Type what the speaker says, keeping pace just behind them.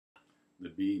The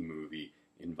Bee movie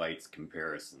invites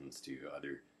comparisons to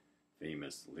other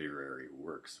famous literary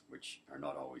works, which are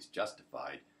not always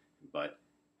justified, but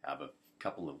have a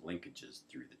couple of linkages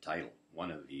through the title.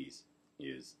 One of these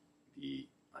is The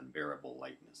Unbearable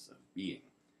Lightness of Being,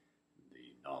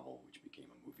 the novel which became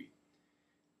a movie,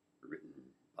 written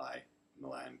by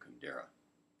Milan Kundera.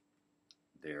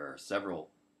 There are several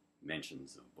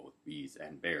mentions of both bees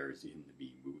and bears in the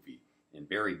Bee movie, and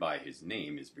Barry by his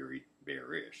name is very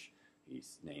bearish.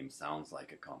 His name sounds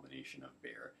like a combination of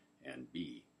bear and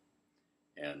bee,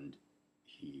 and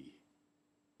he,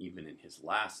 even in his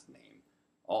last name,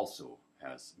 also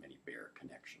has many bear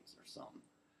connections, or some.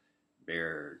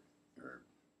 Bear, or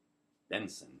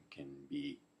Benson, can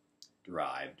be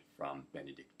derived from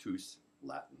benedictus,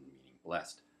 Latin meaning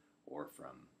blessed, or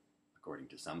from, according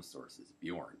to some sources,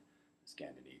 Bjorn, a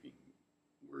Scandinavian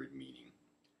word meaning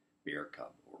bear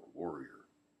cub or warrior,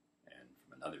 and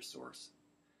from another source,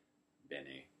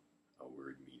 bene, a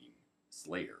word meaning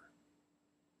slayer.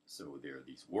 So there are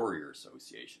these warrior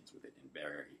associations with it, and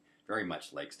Barry very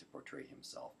much likes to portray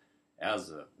himself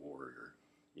as a warrior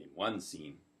in one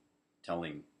scene,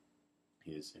 telling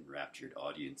his enraptured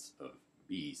audience of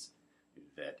bees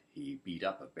that he beat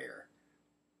up a bear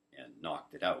and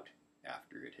knocked it out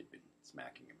after it had been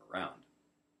smacking him around.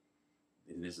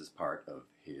 And this is part of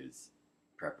his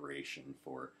preparation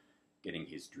for getting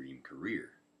his dream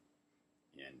career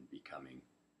and becoming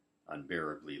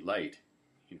unbearably light,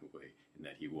 in a way, in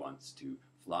that he wants to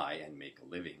fly and make a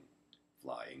living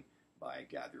flying by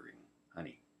gathering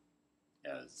honey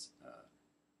as a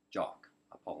jock,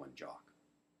 a pollen jock.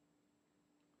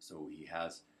 So he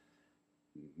has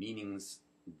meanings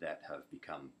that have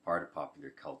become part of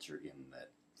popular culture, in that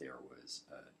there was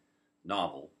a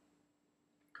novel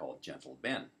called Gentle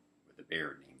Ben with a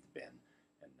bear named Ben,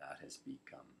 and that has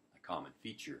become a common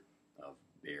feature of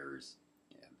bears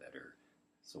that are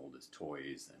sold as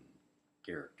toys and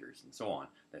characters and so on,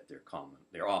 that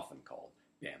they're often called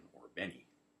Ben or Benny.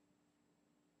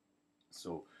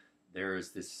 So there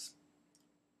is this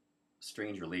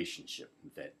strange relationship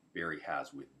that Barry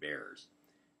has with bears.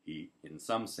 He, in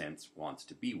some sense, wants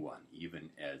to be one, even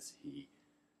as he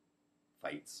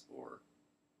fights or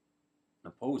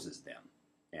opposes them.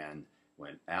 And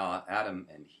when Adam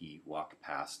and he walk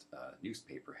past a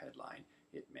newspaper headline,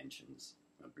 it mentions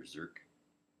a berserk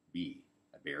bee,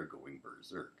 a bear going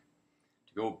berserk.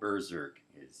 To go berserk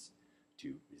is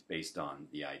based on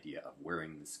the idea of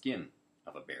wearing the skin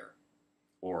of a bear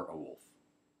or a wolf.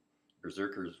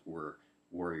 Berserkers were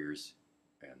warriors,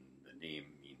 and the name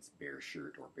means bear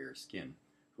shirt or bear skin,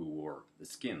 who wore the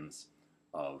skins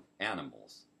of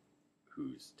animals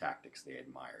whose tactics they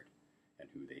admired and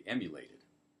who they emulated.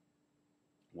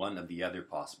 One of the other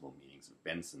possible meanings of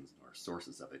Benson's, or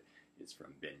sources of it, is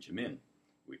from Benjamin,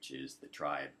 which is the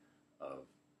tribe of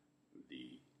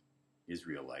the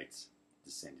Israelites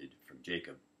descended from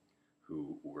Jacob,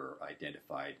 who were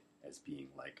identified as being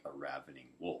like a ravening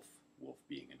wolf, wolf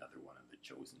being another one of the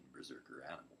chosen berserker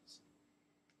animals.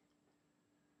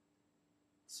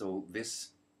 So this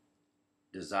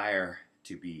desire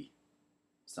to be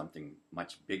something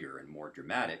much bigger and more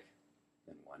dramatic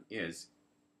than one is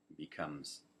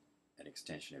becomes an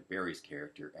extension of Barry's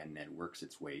character, and then works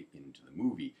its way into the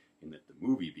movie, in that the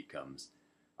movie becomes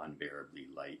unbearably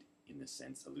light in the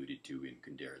sense alluded to in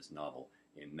Kundera's novel,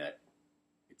 in that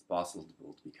it's possible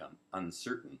to become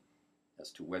uncertain as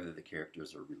to whether the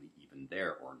characters are really even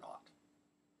there or not.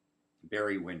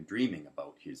 Barry, when dreaming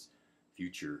about his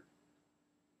future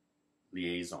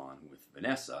liaison with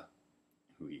Vanessa,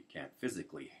 who he can't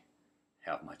physically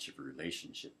have much of a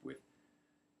relationship with,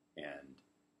 and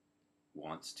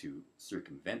wants to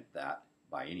circumvent that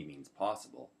by any means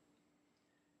possible,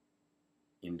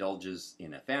 indulges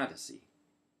in a fantasy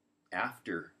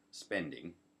after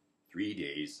spending 3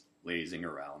 days lazing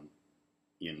around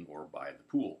in or by the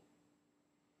pool.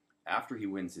 After he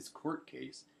wins his court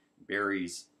case,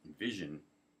 Barry's vision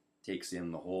takes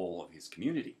in the whole of his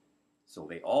community. So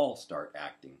they all start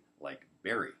acting like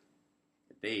Barry.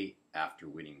 They, after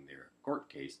winning their court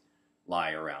case,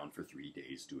 lie around for 3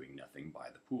 days doing nothing by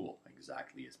the pool,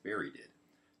 exactly as Barry did.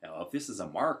 Now, if this is a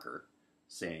marker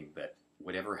saying that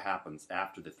whatever happens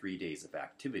after the 3 days of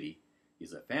activity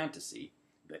is a fantasy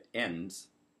that ends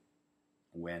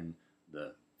when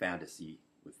the fantasy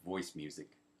with voice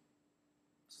music,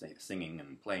 singing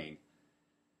and playing,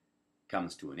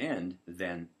 comes to an end,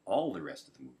 then all the rest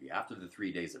of the movie, after the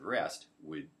 3 days of rest,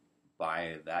 would,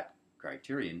 by that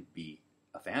criterion, be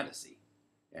a fantasy.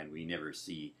 And we never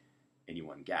see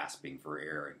anyone gasping for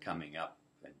air and coming up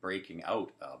and breaking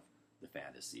out of the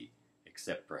fantasy,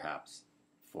 except perhaps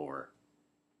for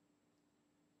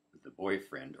the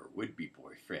boyfriend or would-be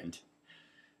boyfriend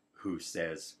who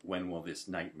says, when will this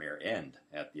nightmare end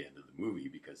at the end of the movie,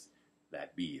 because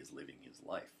that bee is living his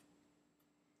life.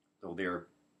 So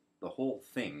the whole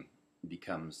thing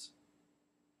becomes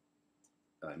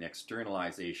an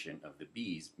externalization of the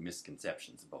bee's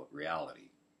misconceptions about reality.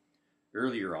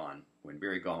 Earlier on, when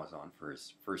Barry Gone was on for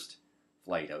his first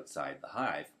flight outside the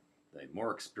hive, the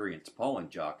more experienced pollen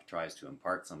jock tries to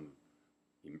impart some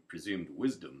presumed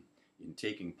wisdom in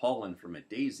taking pollen from a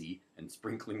daisy and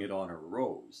sprinkling it on a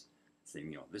rose,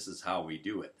 saying, this is how we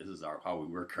do it, this is how we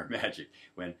work our magic,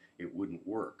 when it wouldn't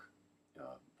work.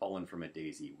 Pollen from a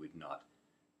daisy would not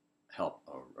help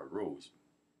a rose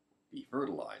be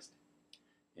fertilized.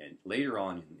 And later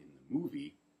on in the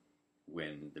movie,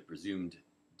 when the presumed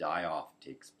die-off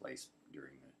takes place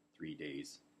during the 3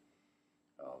 days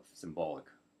of symbolic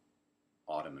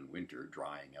autumn and winter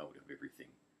drying out of everything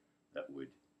that would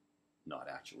not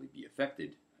actually be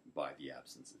affected by the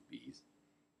absence of bees,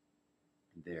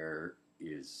 there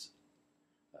is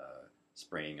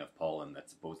spraying of pollen that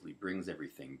supposedly brings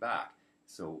everything back.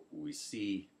 So we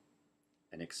see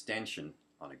an extension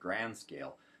on a grand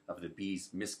scale of the bee's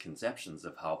misconceptions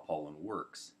of how pollen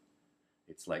works.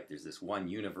 It's like there's this one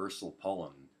universal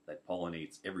pollen that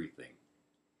pollinates everything.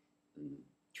 And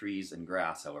trees and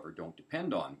grass, however, don't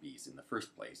depend on bees in the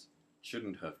first place,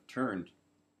 shouldn't have turned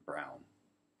brown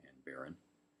and barren,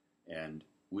 and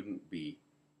wouldn't be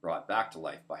brought back to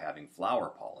life by having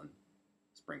flower pollen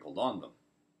sprinkled on them.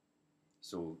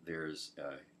 So there's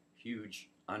a huge,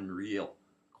 unreal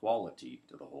quality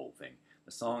to the whole thing.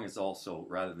 The song is also,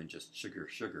 rather than just Sugar,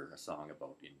 Sugar, a song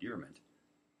about endearment,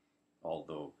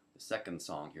 although the second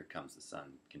song, Here Comes the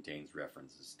Sun, contains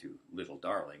references to Little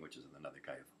Darling, which is another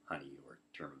kind of honey or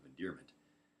term of endearment.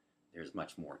 There's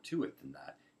much more to it than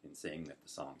that, in saying that the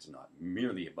song is not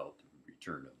merely about the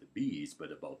return of the bees,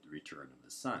 but about the return of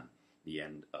the sun, the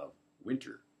end of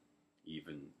winter,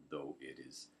 even though it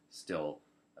is still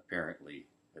apparently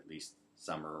at least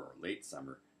summer or late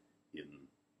summer in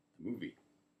the movie.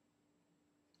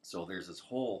 So there's this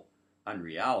whole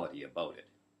unreality about it,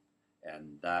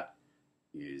 and that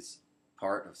is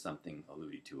part of something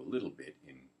alluded to a little bit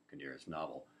in Kundera's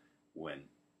novel, when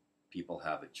people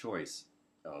have a choice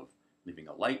of living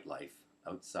a light life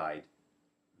outside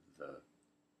the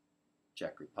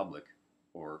Czech Republic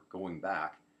or going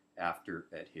back after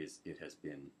it has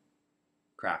been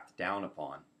cracked down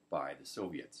upon by the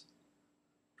Soviets,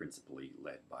 principally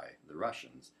led by the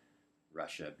Russians,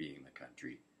 Russia being the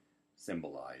country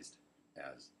symbolized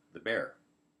as the bear.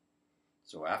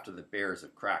 So after the bears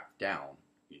have cracked down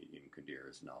in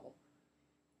Kundera's novel,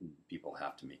 people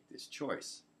have to make this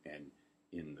choice. And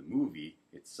in the movie,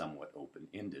 it's somewhat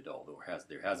open-ended, although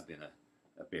there has been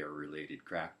a bear-related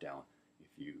crackdown. If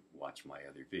you watch my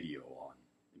other video on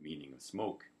the meaning of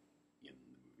smoke